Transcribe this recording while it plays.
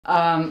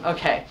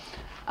Okay.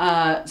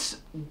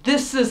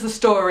 This is the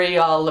story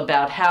all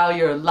about how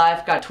your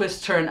life got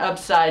turned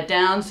upside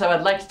down, so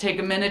I'd like to take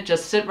a minute,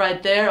 just sit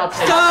right there.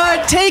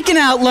 Start taking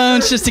out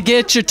loans just to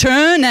get your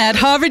turn. At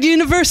Harvard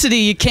University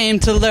you came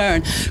to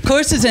learn.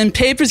 Courses and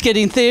papers,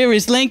 getting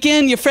theories.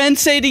 Lincoln, your friends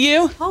say to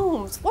you?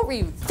 Holmes, what were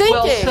you thinking?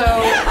 Well,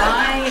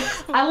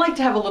 so I like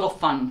to have a little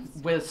fun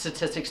with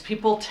statistics.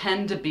 People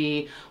tend to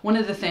be, one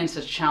of the things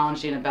that's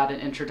challenging about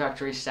an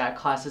introductory stat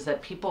class is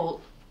that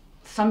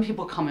some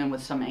people come in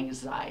with some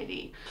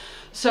anxiety.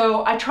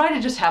 So I try to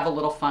just have a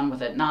little fun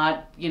with it,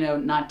 not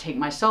take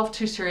myself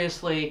too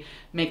seriously,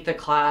 make the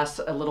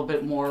class a little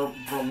bit more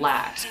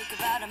relaxed.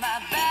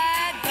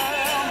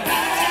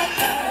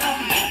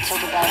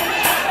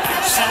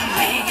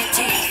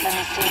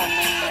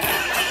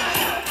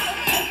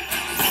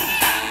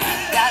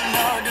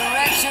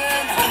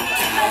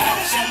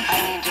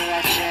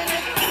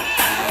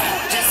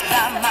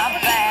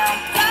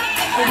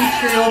 The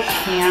material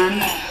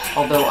can,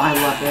 although I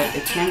love it,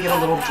 it can get a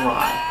little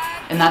dry.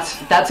 And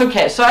that's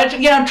okay. So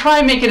I'm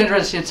trying to make it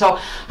interesting. So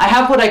I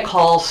have what I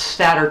call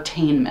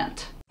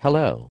STATertainment.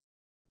 Hello.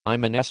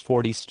 I'm an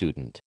S40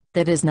 student.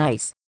 That is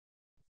nice.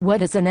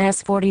 What is an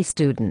S40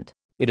 student?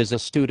 It is a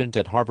student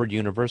at Harvard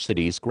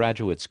University's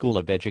Graduate School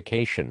of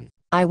Education.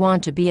 I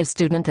want to be a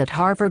student at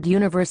Harvard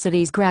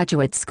University's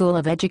Graduate School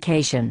of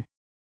Education.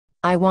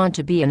 I want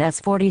to be an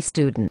S40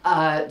 student.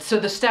 So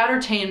the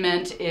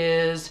STATertainment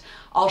is,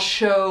 I'll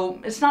show,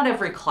 it's not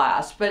every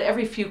class, but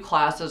every few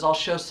classes I'll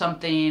show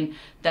something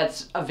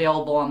that's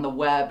available on the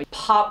web.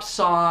 Pop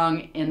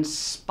song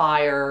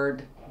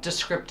inspired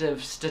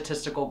descriptive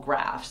statistical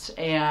graphs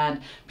and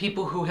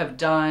people who have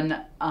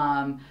done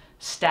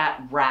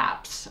stat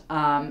raps.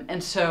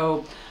 And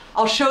so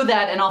I'll show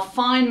that and I'll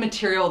find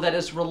material that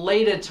is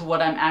related to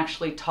what I'm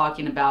actually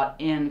talking about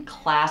in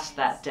class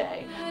that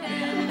day.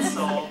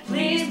 So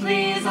please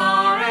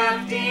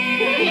RFD,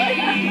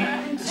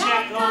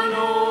 check on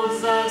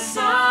those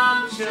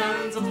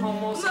assumptions of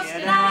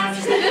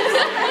homosexuality.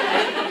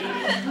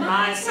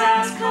 My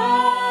SAS code,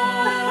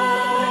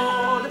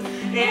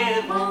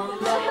 it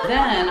won't load.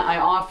 Then I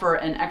offer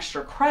an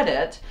extra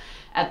credit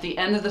at the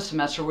end of the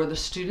semester where the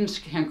students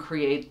can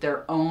create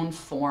their own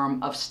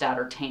form of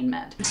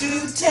STATertainment.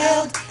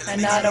 Two-tailed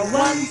and not a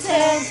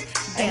one-tailed,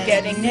 and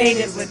getting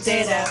native with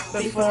data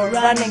before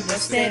running the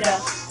data,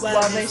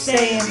 while they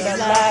stay in the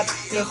lab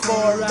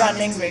before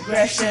running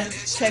regression.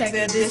 Check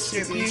the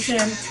distribution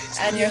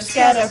and your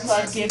scatter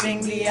plot giving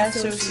the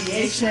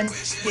association.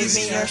 Give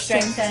me your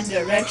strength and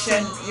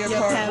direction, your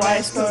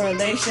pairwise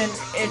correlation.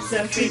 It's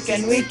a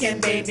freaking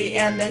weekend, baby,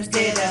 and there's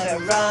data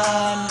to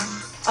run.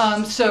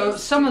 So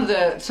some of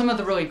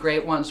the really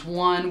great ones.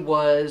 One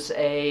was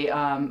a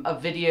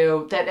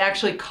video that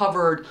actually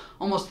covered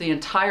almost the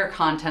entire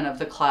content of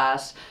the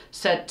class,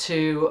 set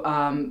to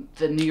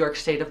the New York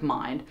state of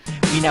mind.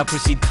 We now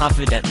proceed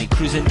confidently,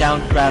 cruising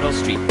down Rattle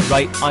Street,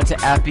 right onto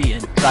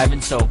Appian,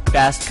 driving so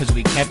fast cause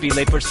we can't be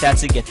late for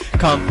stats again.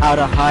 Come out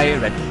of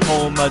higher ed,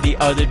 home of the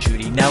other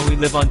Judy. Now we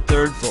live on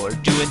 3rd floor,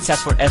 doing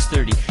stats for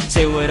S30.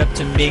 Say what up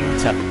to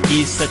Mingta,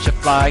 he's such a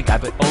fly guy,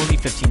 but only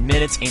 15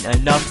 minutes ain't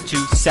enough to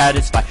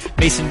satisfy.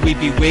 Mason, we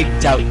be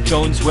wigged out,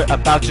 Jones, we're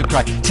about to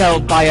cry. Tell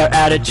by our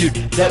attitude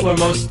that we're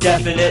most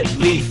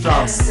definitely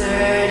from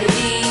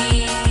S30.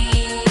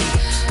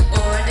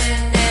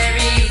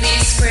 Ordinary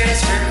least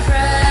squares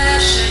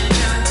regression.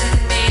 Jones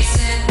and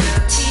Mason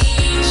will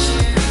teach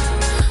you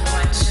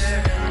what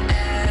you're an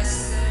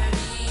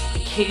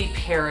S30. Katy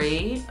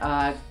Perry,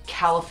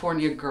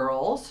 California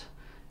Girls,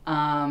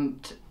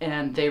 and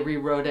they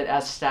rewrote it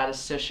as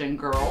Statistician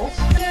Girls.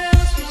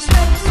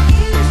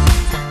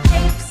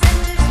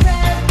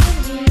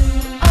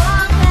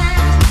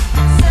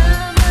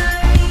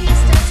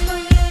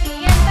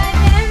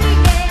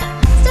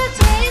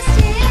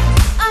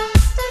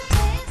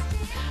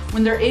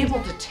 When they're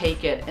able to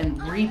take it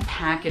and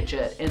repackage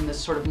it in this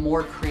sort of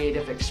more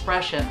creative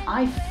expression,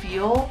 I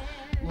feel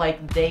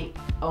like they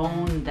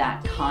own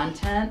that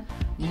content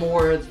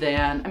more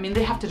than, I mean,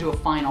 they have to do a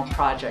final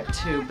project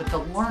too, but the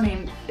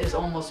learning is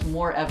almost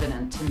more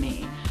evident to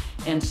me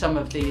in some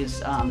of these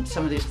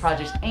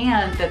projects,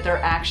 and that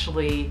they're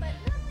actually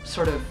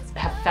sort of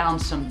have found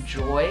some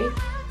joy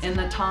in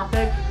the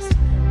topic.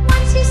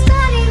 Once you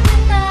study